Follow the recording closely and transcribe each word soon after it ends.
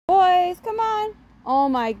Oh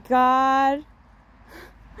my God.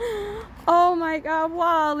 Oh my God,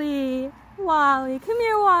 Wally. Wally, come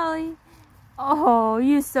here, Wally. Oh,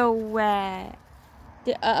 you so wet.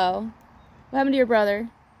 Uh-oh. What happened to your brother?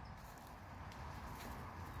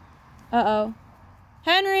 Uh-oh.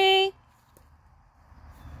 Henry!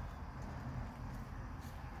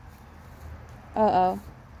 Uh-oh.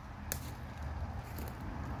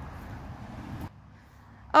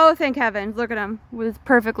 Oh, thank heavens. Look at him with his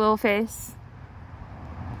perfect little face.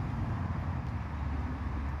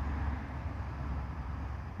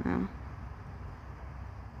 Oh.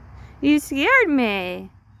 You scared me.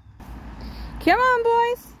 Come on,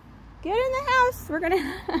 boys. Get in the house. We're gonna...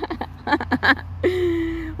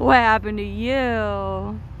 What happened to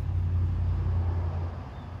you?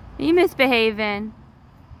 You misbehaving.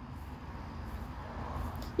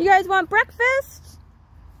 You guys want breakfast?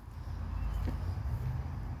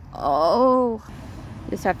 Oh.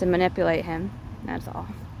 Just have to manipulate him. That's all.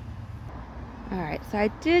 Alright, so I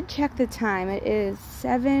did check the time. It is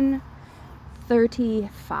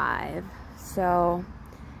 7:35. So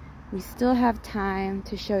we still have time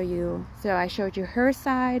to show you. So I showed you her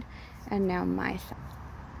side and now my side.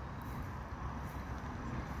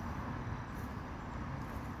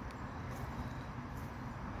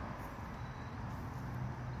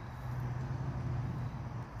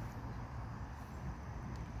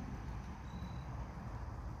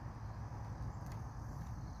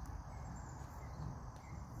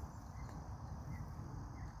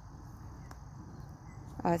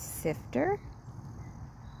 A sifter.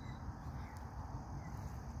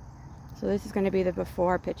 So this is going to be the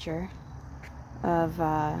before picture of,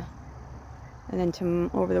 and then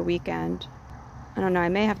over the weekend. I don't know, I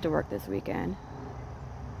may have to work this weekend.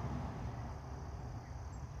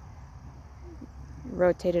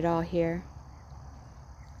 Rotate it all here.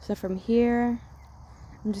 So from here,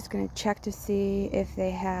 I'm just going to check to see if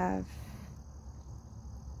they have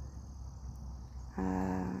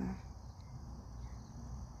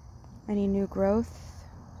any new growth,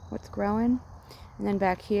 what's growing. And then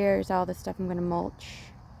back here is all the stuff I'm going to mulch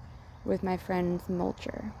with my friend's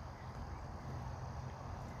mulcher.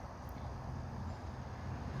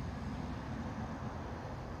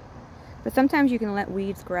 But sometimes you can let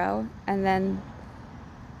weeds grow and then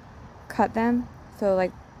cut them. So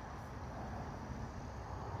like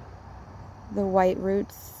the white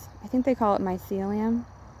roots, I think they call it mycelium,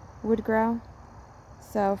 would grow.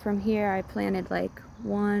 So from here I planted like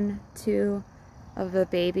 1, 2 of the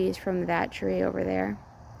babies from that tree over there.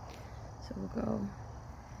 So we'll go.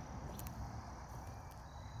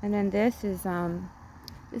 And then this is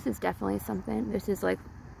definitely something. This is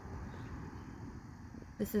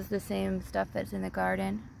the same stuff that's in the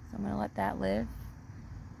garden. So I'm gonna let that live.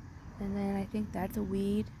 And then I think that's a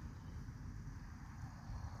weed.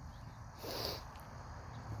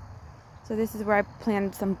 So this is where I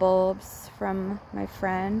planted some bulbs from my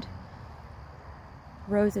friend.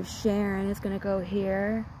 Rose of Sharon is going to go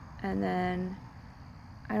here. And then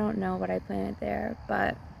I don't know what I planted there,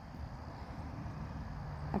 but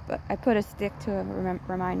I put a stick to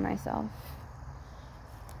remind myself.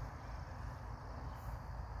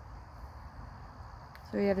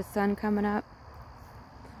 So we have the sun coming up.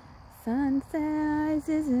 Sunset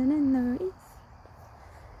isn't in the east.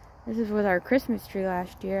 This is with our Christmas tree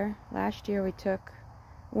last year. Last year we took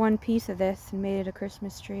one piece of this and made it a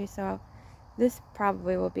Christmas tree. So this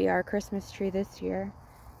probably will be our Christmas tree this year.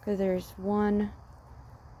 Because there's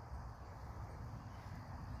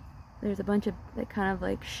a bunch of kind of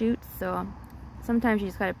like shoots. So sometimes you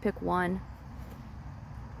just gotta pick one.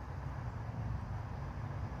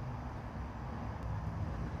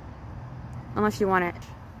 Unless you want it.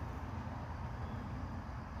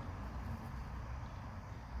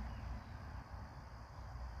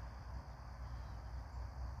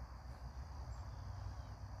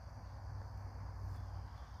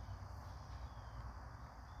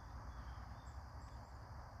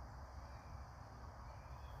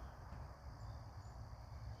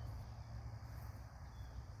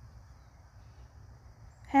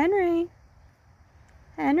 Henry.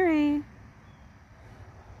 Henry.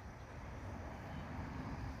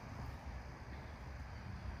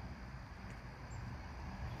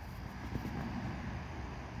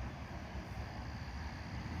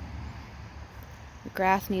 The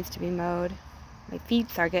grass needs to be mowed. My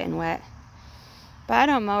feet are getting wet. But I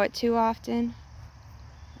don't mow it too often.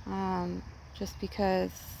 Just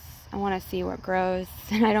because I want to see what grows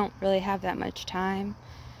and I don't really have that much time.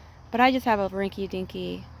 But I just have a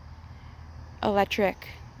rinky-dinky electric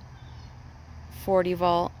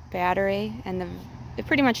 40-volt battery, and it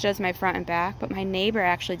pretty much does my front and back, but my neighbor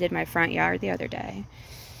actually did my front yard the other day.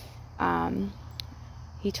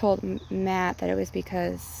 he told Matt that it was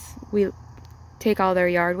because we take all their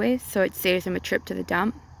yard waste, so it saves him a trip to the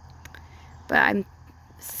dump. But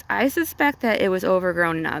I suspect that it was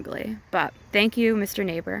overgrown and ugly. But thank you, Mr.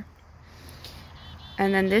 Neighbor.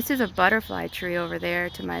 And then this is a butterfly tree over there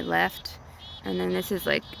to my left. And then this is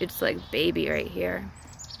like, it's like baby right here.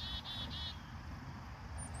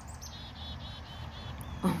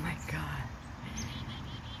 Oh my God.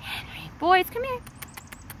 Henry, boys, come here.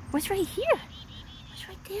 What's right here? What's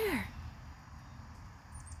right there?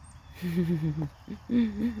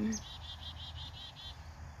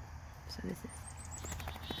 So this is,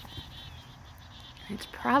 it's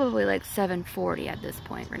probably like 7:40 at this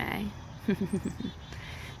point, Renee.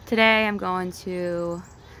 Today I'm going to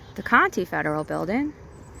the Conte Federal Building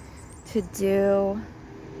to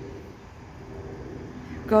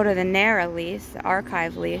go to the NARA lease, the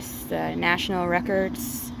archive lease, the National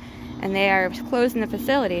Records, and they are closing the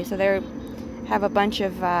facility, so they have a bunch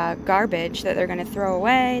of garbage that they're going to throw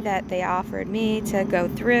away that they offered me to go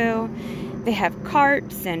through. They have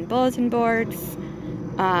carts and bulletin boards.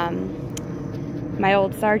 My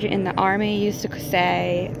old sergeant in the Army used to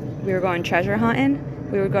say we were going treasure hunting.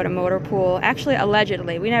 We would go to motor pool. Actually,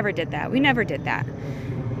 allegedly, we never did that. We never did that.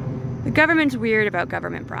 The government's weird about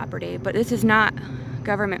government property, but this is not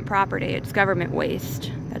government property. It's government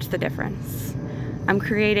waste. That's the difference. I'm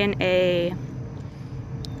creating a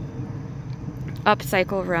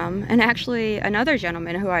upcycle room, and actually another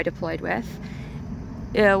gentleman who I deployed with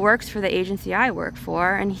works for the agency I work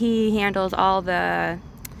for, and he handles all the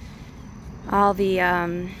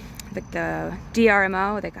like the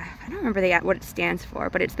DRMO, like, I don't remember what it stands for,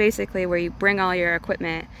 but it's basically where you bring all your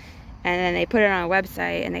equipment and then they put it on a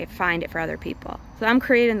website and they find it for other people. So I'm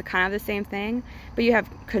creating kind of the same thing, but you have,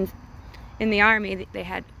 in the Army, they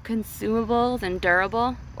had consumables and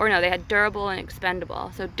durable, or no, they had durable and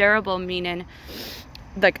expendable. So durable meaning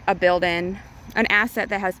like a building, an asset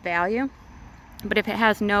that has value, but if it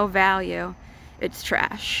has no value, it's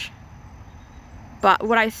trash. But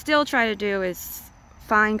what I still try to do is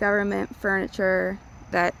find government furniture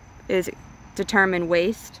that is determined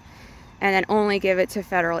waste and then only give it to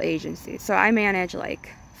federal agencies. So I manage like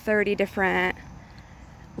 30 different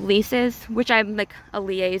leases, which I'm like a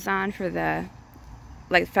liaison for the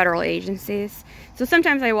like federal agencies. So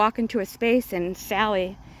sometimes I walk into a space and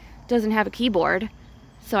Sally doesn't have a keyboard,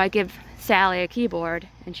 so I give Sally a keyboard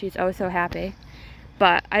and she's oh so happy.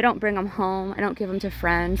 But I don't bring them home. I don't give them to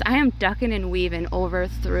friends. I am ducking and weaving over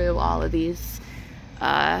through all of these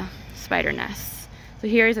spider nests. So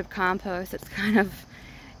here's a compost. It's kind of,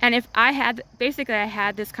 and if I had, basically I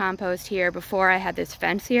had this compost here before I had this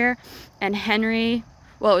fence here, and Henry,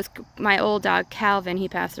 well, it was my old dog Calvin, he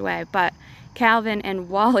passed away, but Calvin and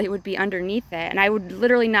Wally would be underneath it and I would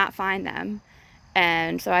literally not find them.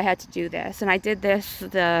 And so I had to do this, and I did this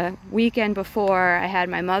the weekend before I had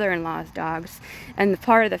my mother-in-law's dogs, and the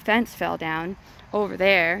part of the fence fell down over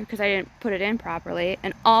there because I didn't put it in properly,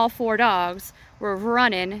 and all 4 dogs were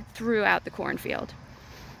running throughout the cornfield.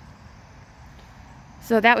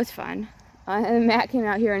 So that was fun. And Matt came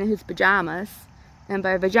out here in his pajamas, and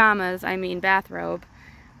by pajamas I mean bathrobe,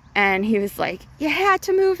 and he was like, you had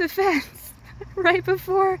to move the fence right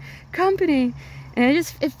before company, and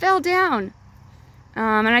it fell down.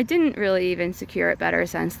 And I didn't really even secure it better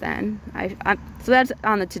since then. So that's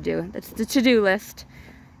on the to-do. That's the to-do list.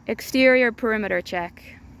 Exterior perimeter check.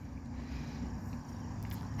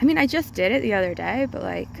 I mean, I just did it the other day, but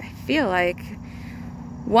like, I feel like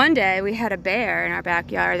one day we had a bear in our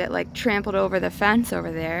backyard that like trampled over the fence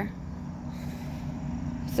over there.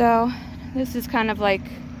 So this is kind of like,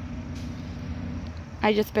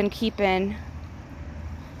 I just been keeping.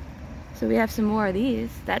 So we have some more of these.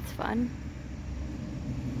 That's fun.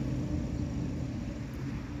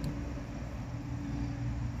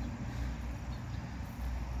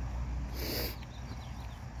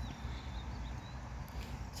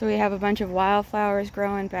 So we have a bunch of wildflowers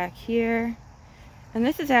growing back here. And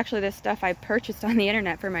this is actually the stuff I purchased on the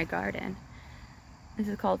internet for my garden. This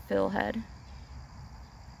is called Fiddlehead.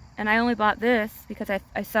 And I only bought this because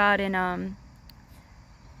I saw it in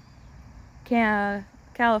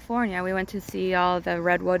California. We went to see all the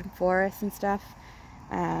redwood forests and stuff.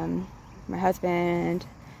 My husband,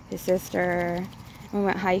 his sister, we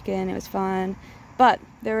went hiking. It was fun. But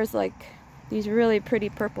there was like these really pretty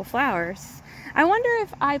purple flowers. I wonder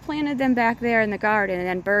if I planted them back there in the garden and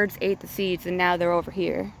then birds ate the seeds and now they're over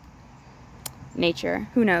here. Nature.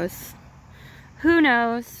 Who knows? Who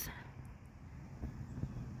knows?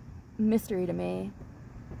 Mystery to me.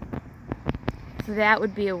 So that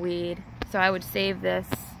would be a weed. So I would save this,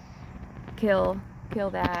 kill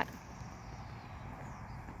that.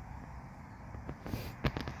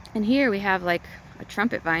 And here we have like a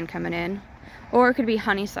trumpet vine coming in, or it could be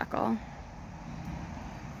honeysuckle.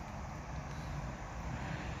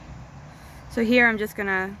 So here I'm just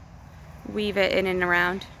gonna weave it in and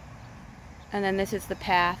around. And then this is the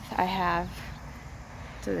path I have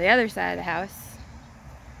to the other side of the house.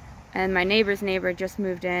 And my neighbor's neighbor just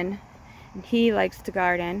moved in, and he likes to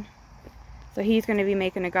garden. So he's gonna be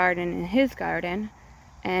making a garden in his garden,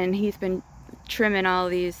 and he's been trimming all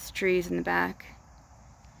these trees in the back.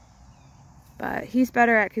 But he's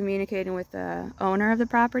better at communicating with the owner of the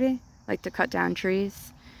property, like to cut down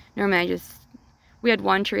trees. Normally we had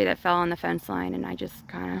one tree that fell on the fence line and I just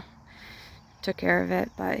kind of took care of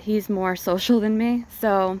it, but he's more social than me.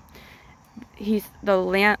 So he's the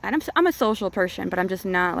land, and I'm a social person, but I'm just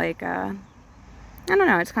not like, I don't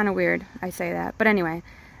know, it's kind of weird I say that. But anyway,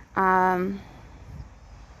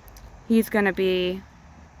 he's gonna be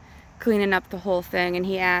cleaning up the whole thing, and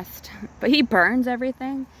he asked, but he burns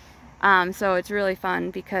everything. So it's really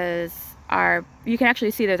fun because you can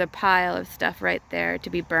actually see there's a pile of stuff right there to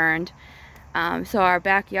be burned. So our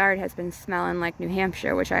backyard has been smelling like New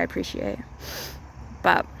Hampshire, which I appreciate.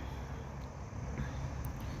 But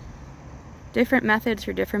different methods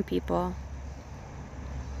for different people.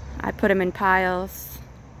 I put them in piles.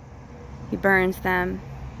 He burns them.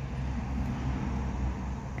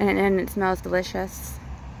 And it smells delicious.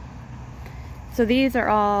 So these are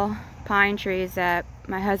all pine trees that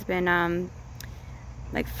my husband,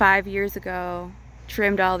 like 5 years ago,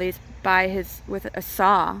 trimmed all these with a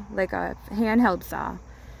saw, like a handheld saw.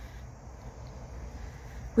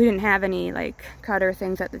 We didn't have any like cutter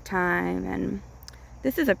things at the time, and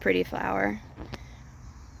this is a pretty flower.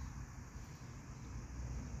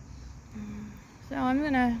 So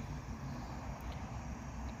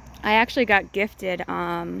I actually got gifted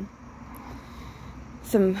some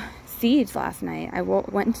seeds last night. I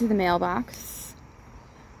went into the mailbox.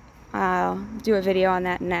 I'll do a video on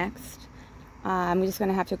that next. I'm just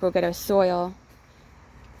gonna have to go get a soil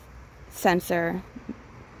sensor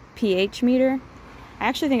pH meter. I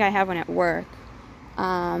actually think I have one at work,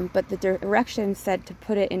 but the directions said to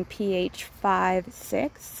put it in pH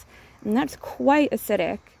 5-6, and that's quite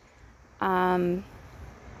acidic. So I'm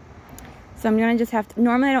gonna just have to,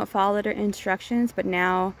 normally I don't follow the instructions, but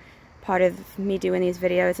now part of me doing these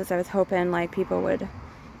videos is I was hoping like people would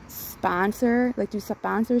sponsor, like do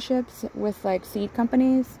sponsorships with like seed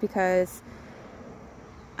companies, because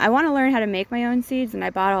I want to learn how to make my own seeds, and I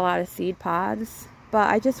bought a lot of seed pods, but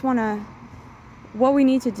I just want to, what we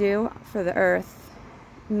need to do for the earth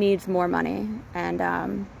needs more money, and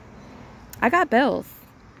I got bills,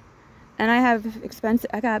 and I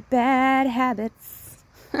got bad habits.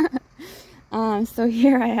 So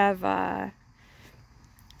here I have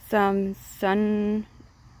some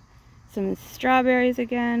strawberries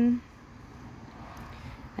again,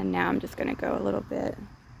 and now I'm just gonna go a little bit.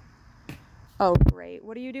 Oh great,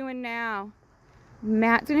 what are you doing now?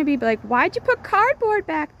 Matt's gonna be like, why'd you put cardboard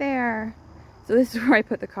back there? So this is where I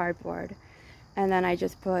put the cardboard, and then I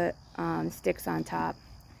just put sticks on top,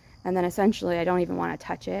 and then essentially I don't even want to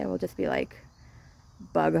touch it. It will just be like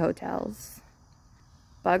bug hotels.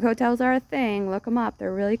 Bug hotels are a thing, look them up,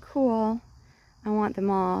 they're really cool. I want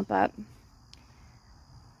them all, but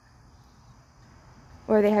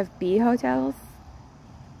or they have bee hotels,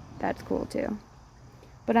 that's cool too.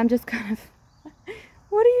 But I'm just kind of,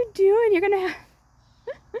 what are you doing? You're gonna have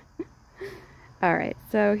Alright,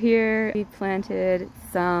 so here we planted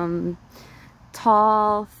some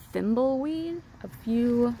tall thimbleweed a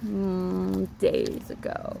few days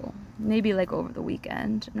ago. Maybe like over the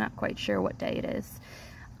weekend. I'm not quite sure what day it is.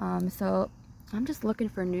 So I'm just looking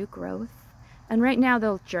for new growth. And right now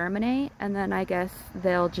they'll germinate, and then I guess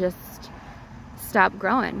they'll just stop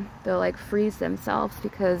growing. They'll like freeze themselves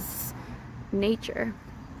because nature.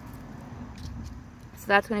 So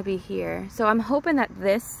that's going to be here. So I'm hoping that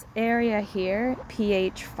this area here,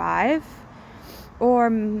 pH 5, or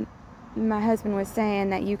my husband was saying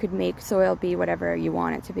that you could make soil be whatever you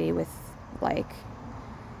want it to be with like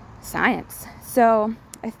science. So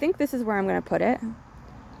I think this is where I'm going to put it.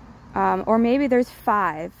 Or maybe there's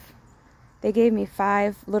 5. They gave me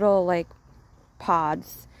 5 little like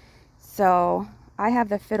pods. So I have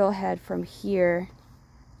the fiddlehead from here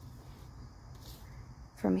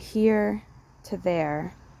to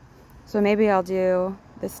there. So maybe I'll do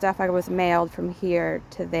the stuff I was mailed from here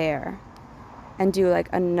to there and do like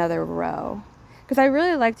another row, because I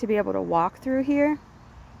really like to be able to walk through here.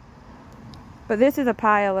 But this is a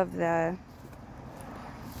pile of the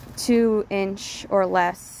 2-inch or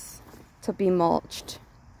less to be mulched,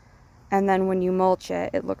 and then when you mulch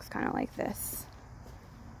it, it looks kind of like this.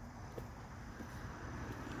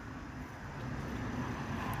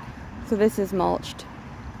 So this is mulched.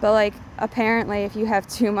 But like, apparently if you have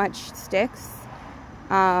too much sticks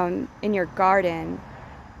in your garden,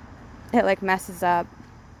 it like messes up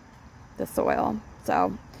the soil.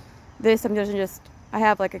 So this, I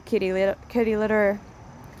have like a kitty litter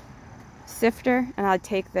sifter, and I'll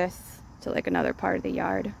take this to like another part of the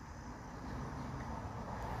yard.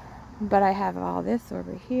 But I have all this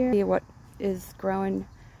over here. See what is growing.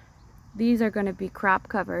 These are going to be crop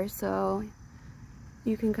covers, so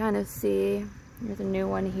you can kind of see. There's a new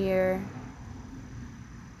one here.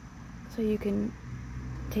 So you can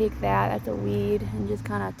take that's a weed, and just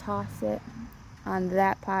kind of toss it on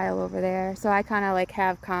that pile over there. So I kind of like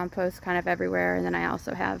have compost kind of everywhere, and then I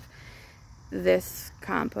also have this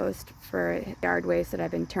compost for yard waste that I've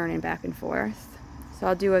been turning back and forth. So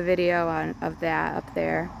I'll do a video of that up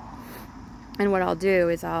there. And what I'll do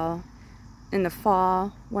is in the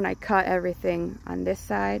fall, when I cut everything on this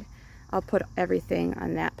side, I'll put everything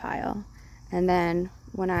on that pile. And then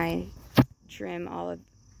when I trim all of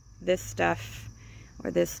this stuff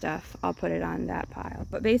or this stuff, I'll put it on that pile.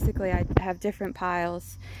 But basically I have different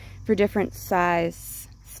piles for different size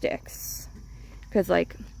sticks. Because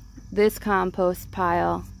like this compost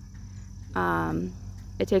pile,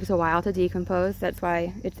 it takes a while to decompose. That's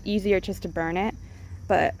why it's easier just to burn it.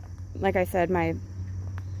 But like I said,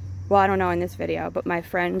 well, I don't know in this video, but my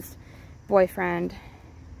friend's boyfriend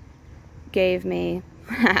gave me,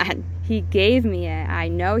 he gave me it. I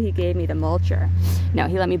know he gave me the mulcher. No,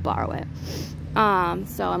 he let me borrow it.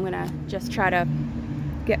 So I'm gonna just try to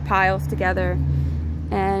get piles together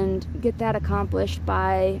and get that accomplished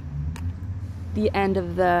by the end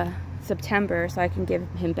of the September, so I can give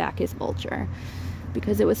him back his mulcher,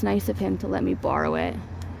 because it was nice of him to let me borrow it.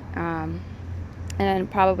 And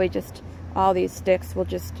probably just all these sticks will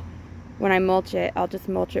just, when I mulch it, I'll just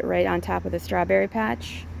mulch it right on top of the strawberry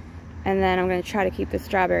patch. And then I'm going to try to keep the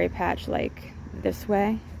strawberry patch like this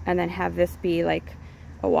way, and then have this be like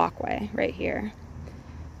a walkway right here.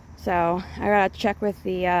 So I gotta check with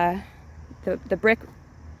the brick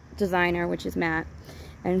designer, which is Matt,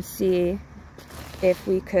 and see if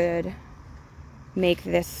we could make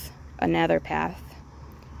this another path,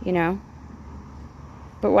 you know.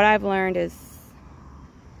 But what I've learned is,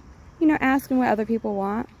 you know, asking what other people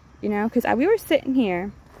want, you know, because we were sitting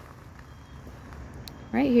here,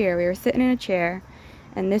 right here, we were sitting in a chair,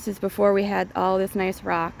 and this is before we had all this nice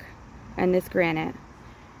rock and this granite.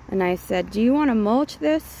 And I said, do you want to mulch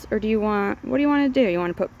this, or what do you want to do? You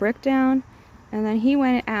want to put brick down? And then he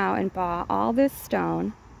went out and bought all this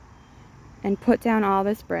stone and put down all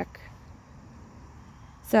this brick.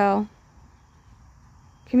 So,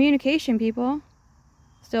 communication, people.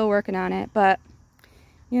 Still working on it, but,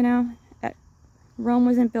 you know, Rome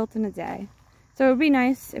wasn't built in a day. So it would be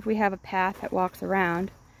nice if we have a path that walks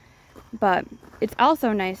around, but it's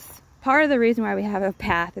also nice, part of the reason why we have a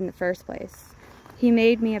path in the first place. He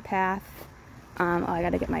made me a path. Oh, I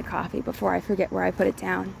gotta get my coffee before I forget where I put it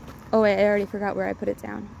down. Oh wait, I already forgot where I put it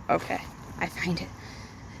down. Okay, I find it.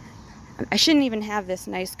 I shouldn't even have this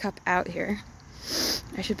nice cup out here.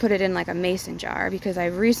 I should put it in like a mason jar, because I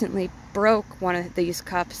recently broke one of these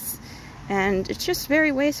cups, and it's just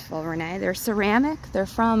very wasteful, Renee. They're ceramic, they're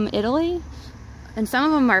from Italy, and some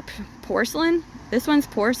of them are porcelain. This one's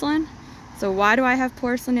porcelain, so why do I have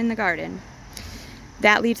porcelain in the garden?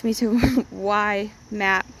 That leads me to why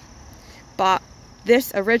Matt bought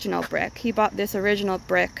this original brick. He bought this original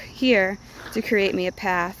brick here to create me a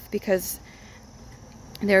path, because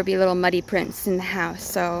there would be little muddy prints in the house.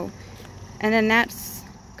 So, and then that's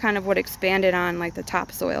kind of what expanded on like the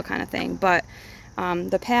topsoil kind of thing. But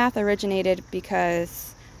the path originated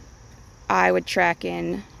because I would track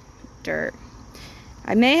in dirt.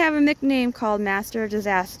 I may have a nickname called Master of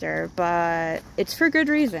Disaster, but it's for good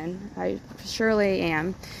reason. I surely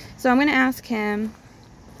am. So I'm going to ask him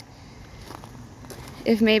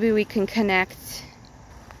if maybe we can connect,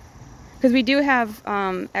 because we do have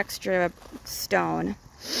extra stone,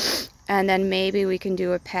 and then maybe we can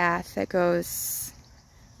do a path that goes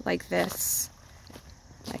like this,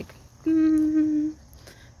 like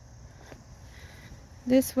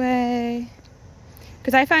this way,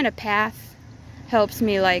 because I find a path helps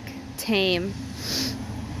me like tame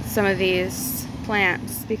some of these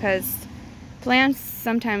plants, because plants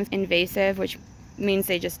sometimes invasive, which means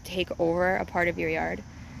they just take over a part of your yard.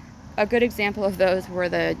 A good example of those were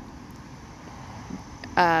the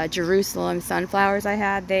Jerusalem sunflowers I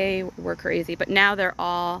had. They were crazy, but now they're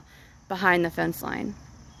all behind the fence line,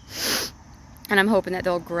 and I'm hoping that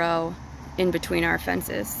they'll grow in between our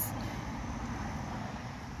fences.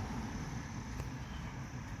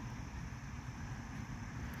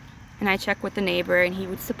 And I checked with the neighbor, and he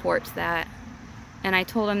would support that. And I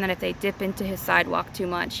told him that if they dip into his sidewalk too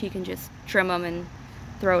much, he can just trim them and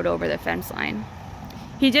throw it over the fence line.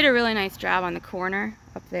 He did a really nice job on the corner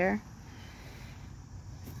up there.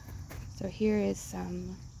 So here is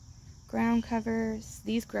some ground covers.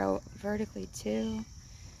 These grow vertically too.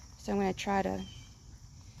 So I'm going to try to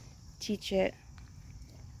teach it.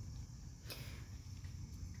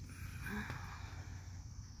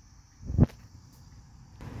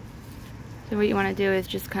 So what you want to do is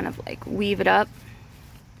just kind of like weave it up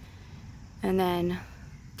and then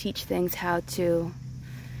teach things how to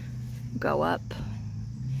go up.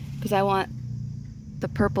 Because I want the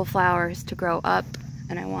purple flowers to grow up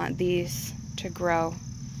and I want these to grow.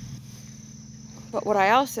 But what I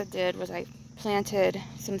also did was I planted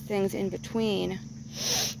some things in between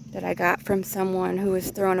that I got from someone who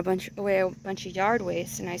was throwing away a bunch of yard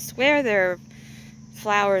waste, and I swear they're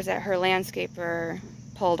flowers that her landscaper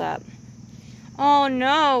pulled up. Oh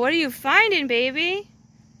no, what are you finding, baby?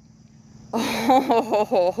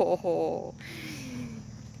 Oh,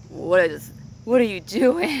 what are you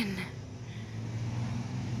doing?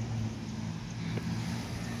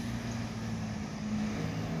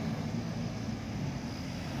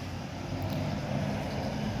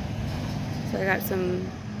 So I got some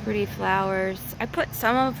pretty flowers. I put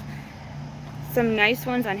some nice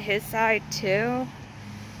ones on his side too,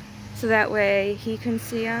 so that way he can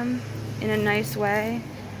see them in a nice way.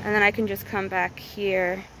 And then I can just come back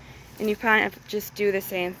here and you kind of just do the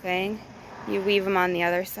same thing. You weave them on the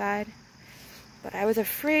other side. But I was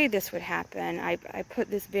afraid this would happen. I put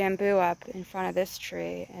this bamboo up in front of this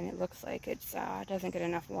tree and it looks like it doesn't get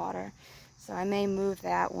enough water. So I may move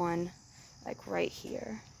that one like right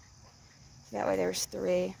here. That way there's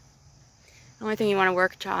 3. The only thing you want to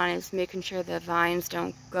work on is making sure the vines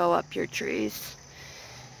don't go up your trees.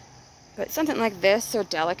 But something like this, so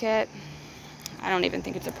delicate, I don't even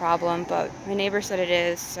think it's a problem, but my neighbor said it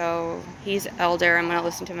is, so he's elder. I'm going to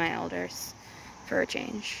listen to my elders for a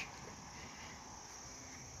change.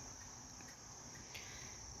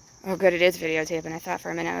 Oh good, it is videotaping. I thought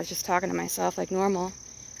for a minute I was just talking to myself like normal.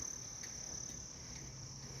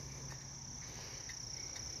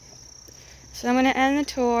 So I'm going to end the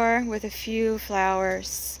tour with a few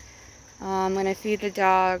flowers. I'm going to feed the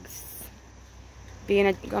dogs.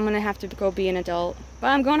 I'm going to have to go be an adult.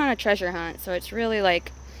 But I'm going on a treasure hunt, so it's really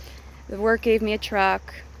like the work gave me a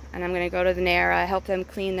truck, and I'm going to go to the NARA, help them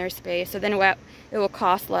clean their space. So then it will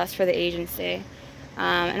cost less for the agency.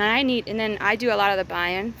 And then I do a lot of the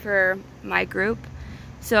buy-in for my group.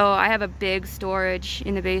 So I have a big storage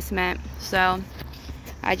in the basement. So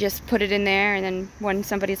I just put it in there, and then when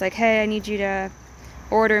somebody's like, hey, I need you to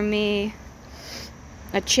order me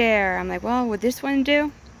a chair, I'm like, well, would this one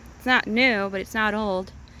do? It's not new, but it's not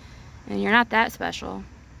old, and you're not that special.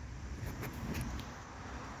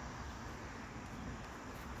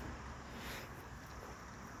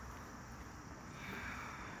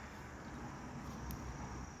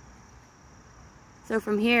 So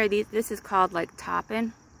from here, this is called like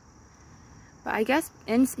topping. But I guess,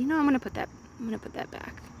 I'm gonna put that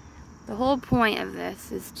back. The whole point of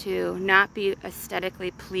this is to not be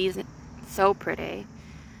aesthetically pleasing, so pretty.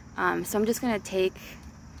 So I'm just gonna take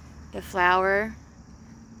the flower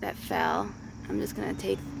that fell. I'm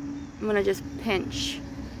gonna just pinch.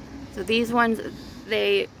 So these ones,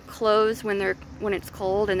 they close when it's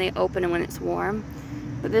cold, and they open when it's warm.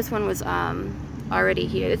 But this one was already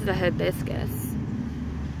here. This is a hibiscus.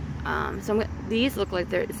 These look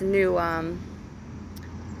like it's new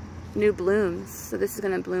blooms. So this is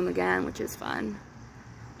gonna bloom again, which is fun.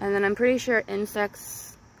 And then I'm pretty sure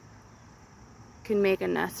insects can make a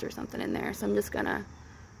nest or something in there. So I'm just gonna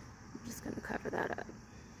cover that up.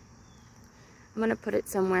 I'm gonna put it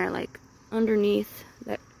somewhere like underneath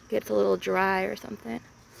that gets a little dry or something.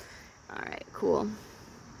 Alright, cool.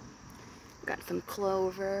 Got some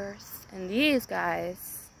clovers, and these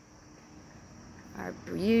guys are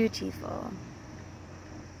beautiful.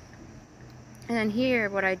 And then here,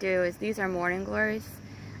 what I do is, these are morning glories,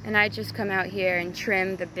 and I just come out here and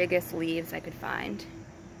trim the biggest leaves I could find.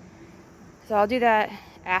 So I'll do that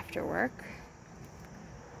after work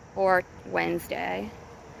or Wednesday.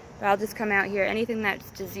 But I'll just come out here, anything that's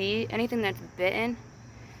diseased, anything that's bitten,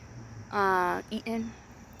 eaten,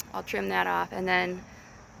 I'll trim that off, and then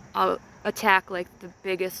I'll attack like the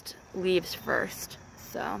biggest leaves first.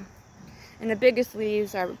 So, and the biggest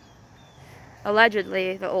leaves are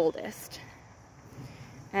allegedly the oldest.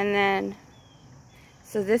 And then,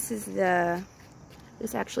 so this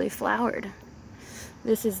actually flowered.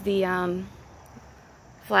 This is the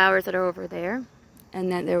flowers that are over there,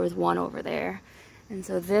 and then there was one over there. And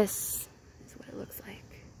so this is what it looks like.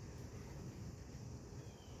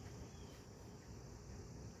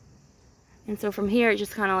 And so from here it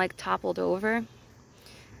just kind of like toppled over.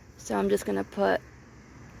 So I'm just gonna put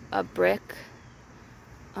a brick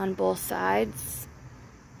on both sides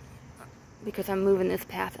because I'm moving this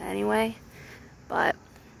path anyway. But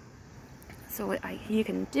so what you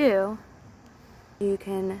can do,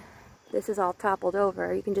 this is all toppled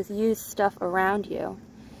over, you can just use stuff around you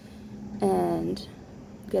and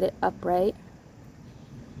get it upright.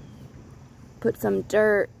 Put some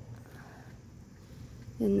dirt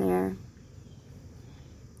in there,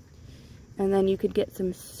 and then you could get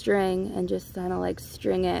some string and just kind of like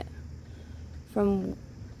string it from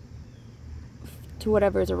to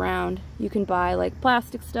whatever's around. You can buy like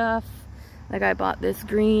plastic stuff, like I bought this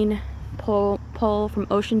green pole from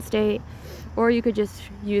Ocean State, or you could just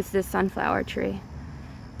use this sunflower tree.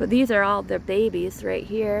 But these are all the babies right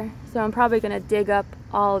here, so I'm probably gonna dig up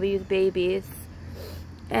all these babies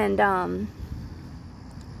and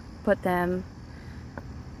put them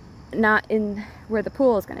not in where the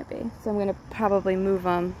pool is gonna be. So I'm gonna probably move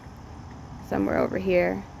them somewhere over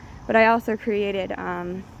here. But I also created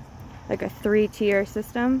like a 3-tier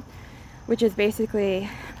system, which is basically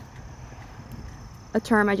a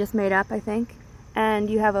term I just made up, I think. And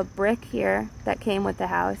you have a brick here that came with the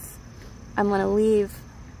house. I'm gonna leave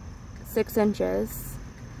 6 inches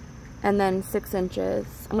and then 6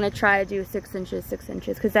 inches. I'm gonna try to do 6 inches, 6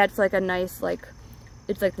 inches, because that's like a nice, like,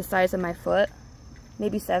 it's like the size of my foot.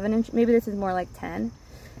 Maybe 7 inches, maybe this is more like 10.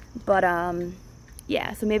 But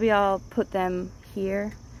yeah, so maybe I'll put them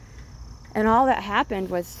here. And all that happened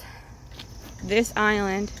was this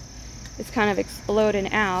island is kind of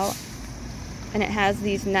exploding out, and it has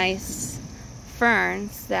these nice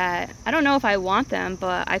ferns that I don't know if I want them,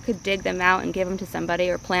 but I could dig them out and give them to somebody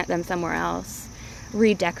or plant them somewhere else,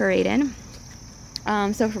 redecorating.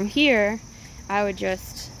 So from here I would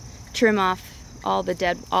just trim off all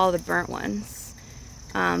the burnt ones.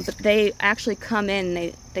 But they actually come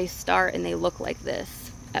in, they start and they look like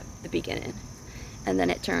this at the beginning, and then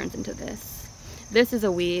it turns into this. This is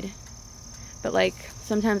a weed, but like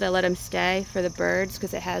sometimes I let them stay for the birds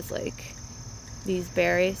because it has like these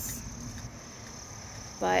berries.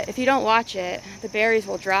 But if you don't watch it, the berries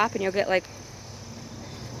will drop and you'll get like,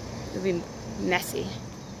 it'll be messy.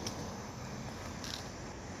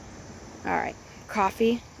 Alright,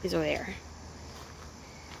 coffee is there.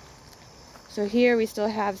 So here we still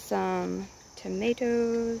have some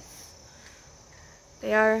tomatoes.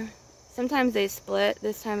 Sometimes they split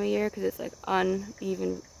this time of year because it's like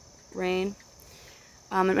uneven rain.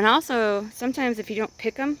 And also, sometimes if you don't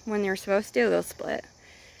pick them when you're supposed to, they'll split.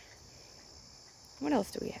 What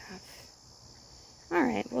else do we have?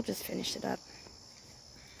 Alright, we'll just finish it up.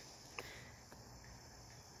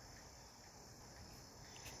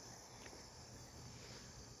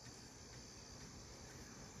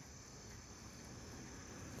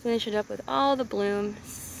 Finish it up with all the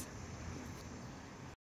blooms.